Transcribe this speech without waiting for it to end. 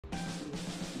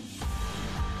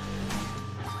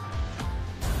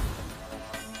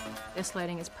This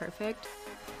lighting is perfect.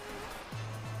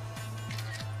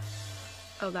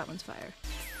 Oh, that one's fire.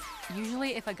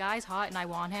 Usually if a guy's hot and I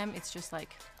want him, it's just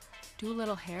like, do a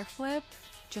little hair flip,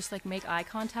 just like make eye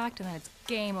contact, and then it's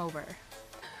game over.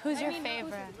 Who's your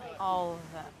favorite? All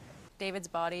of them. David's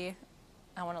body,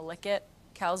 I want to lick it.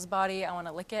 Cal's body, I want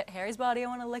to lick it. Harry's body, I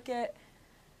want to lick it.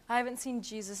 I haven't seen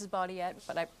Jesus' body yet,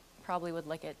 but I probably would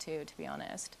lick it too, to be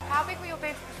honest. How big were your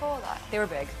boobs before that? They were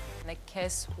big. The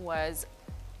kiss was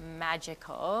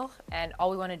magical, and all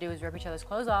we want to do is rip each other's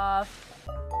clothes off.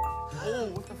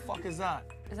 Oh, what the fuck is that?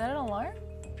 Is that an alarm?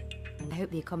 I hope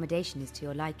the accommodation is to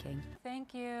your liking.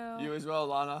 Thank you. You as well,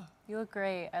 Lana. You look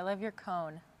great. I love your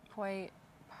cone. Quite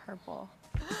purple.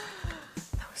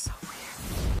 That was so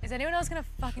weird. Is anyone else gonna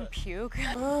fucking puke?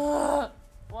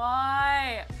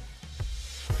 Why?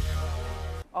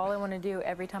 All I want to do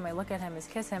every time I look at him is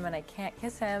kiss him, and I can't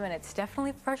kiss him, and it's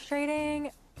definitely frustrating.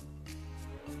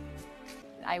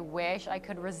 I wish I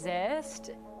could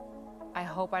resist. I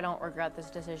hope I don't regret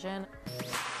this decision.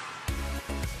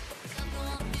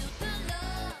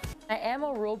 I am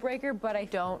a rule breaker, but I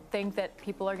don't think that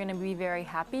people are gonna be very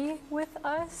happy with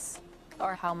us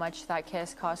or how much that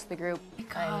kiss cost the group.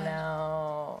 I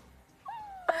know.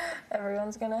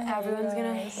 Everyone's gonna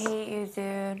hate you,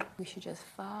 dude. We should just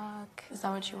fuck. Is that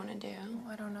what you want to do?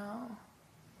 I don't know.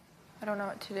 I don't know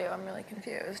what to do. I'm really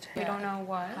confused. You don't know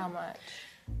what? How much?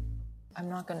 I'm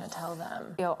not gonna tell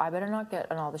them. Yo, I better not get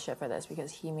on all the shit for this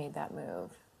because he made that move.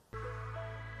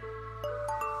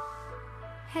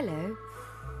 Hello.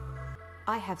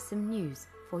 I have some news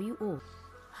for you all.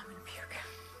 I'm gonna puke.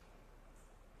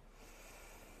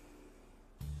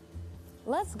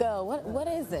 Let's go. What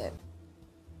is it?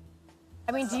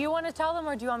 I mean, do you want to tell them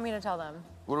or do you want me to tell them?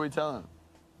 What are we telling?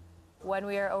 When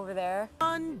we are over there?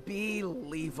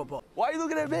 Unbelievable. Why are you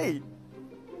looking at me?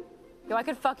 Yo, I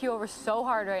could fuck you over so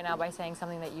hard right now by saying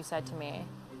something that you said to me.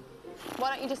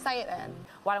 Why don't you just say it then?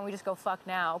 Why don't we just go fuck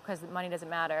now? Because money doesn't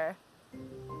matter.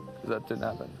 That didn't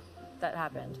happen. That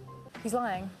happened. He's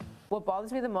lying. What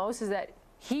bothers me the most is that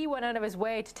he went out of his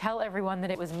way to tell everyone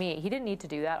that it was me. He didn't need to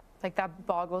do that. Like, that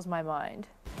boggles my mind.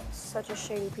 Such a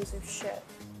shady piece of shit.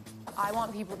 I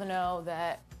want people to know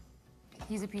that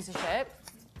he's a piece of shit.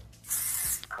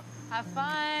 Have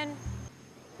fun.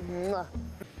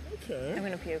 Okay. I'm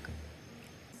gonna puke.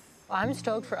 I'm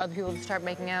stoked for other people to start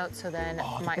making out, so then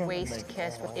my waist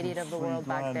kiss with idiot of the world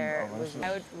back there was.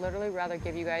 I would literally rather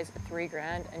give you guys $3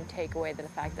 grand and take away the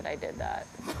fact that I did that.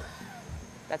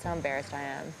 That's how embarrassed I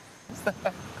am.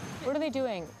 What are they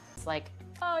doing? It's like,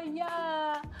 oh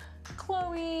yeah,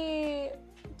 Chloe,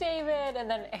 David, and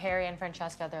then Harry and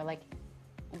Francesca, they're like,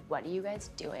 what are you guys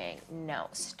doing? No,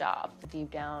 stop. Deep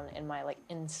down in my, like,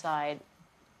 inside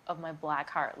of my black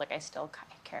heart, like, I still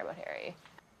care about Harry.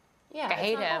 Yeah, I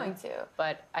hate it's not him, going to.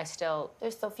 but There's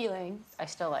still feelings. I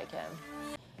still like him.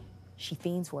 She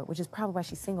fiends for it, which is probably why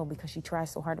she's single, because she tries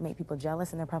so hard to make people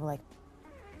jealous, and they're probably like,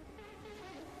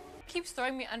 Keeps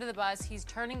throwing me under the bus. He's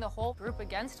turning the whole group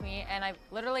against me, and I've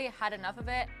literally had enough of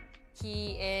it.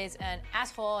 He is an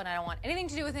asshole, and I don't want anything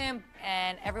to do with him,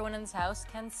 and everyone in this house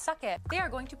can suck it. They are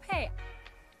going to pay.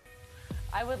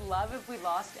 I would love if we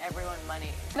lost everyone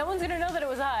money. No one's gonna know that it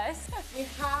was us. You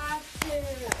have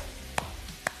to.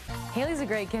 Haley's a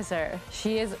great kisser.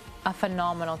 She is a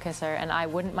phenomenal kisser, and I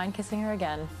wouldn't mind kissing her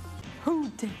again. Who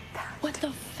did that? What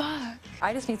the fuck?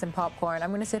 I just need some popcorn.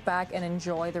 I'm gonna sit back and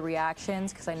enjoy the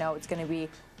reactions because I know it's gonna be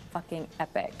fucking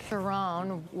epic.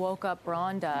 Sharon woke up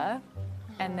Rhonda,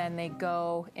 and then they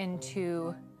go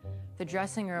into the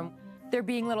dressing room. They're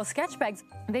being little sketch bags.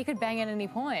 They could bang at any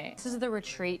point. This is the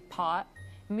retreat pot.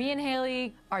 Me and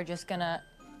Haley are just gonna,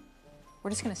 we're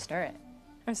just gonna stir it.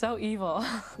 I'm so evil.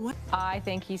 What? I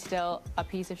think he's still a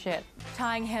piece of shit.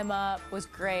 Tying him up was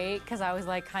great because I was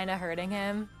like kind of hurting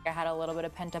him. I had a little bit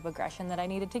of pent up aggression that I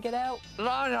needed to get out.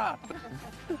 Lana!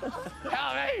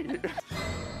 Help me!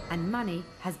 And money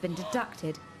has been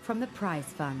deducted from the prize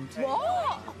fund.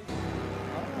 What?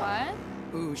 What?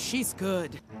 Ooh, she's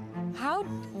good. How?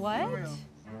 What?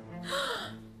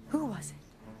 Who was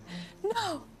it?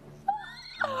 No!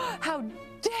 How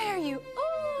dare you?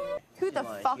 Oh. Who the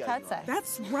fuck had sex?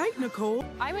 That's right, Nicole.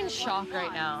 I'm in shock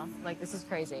right now. Like, this is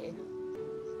crazy.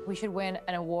 We should win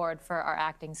an award for our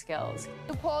acting skills.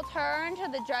 You pulled her into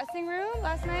the dressing room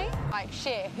last night? Like,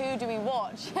 shit, who do we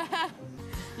watch?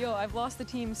 Yo, I've lost the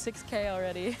team 6K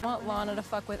already. I want Lana to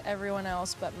fuck with everyone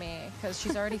else but me, because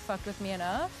she's already fucked with me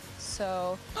enough,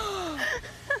 so...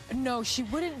 No, she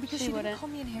wouldn't, because she didn't call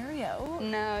me and Harry out.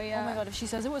 No, yeah. Oh my god, if she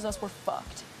says it was us, we're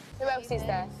fucked. Who else is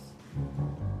there?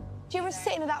 She was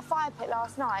sitting at that fire pit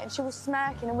last night and she was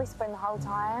smirking and whispering the whole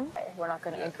time. We're not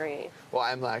gonna agree. Well,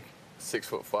 I'm like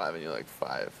 6'5" and you're like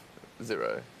 5'9".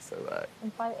 5'0", so like.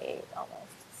 I'm 5'8",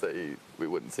 almost. So we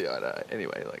wouldn't see eye to eye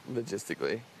anyway, like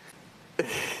logistically.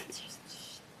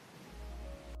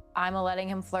 I'm letting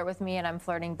him flirt with me and I'm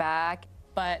flirting back.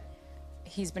 But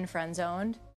he's been friend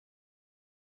zoned.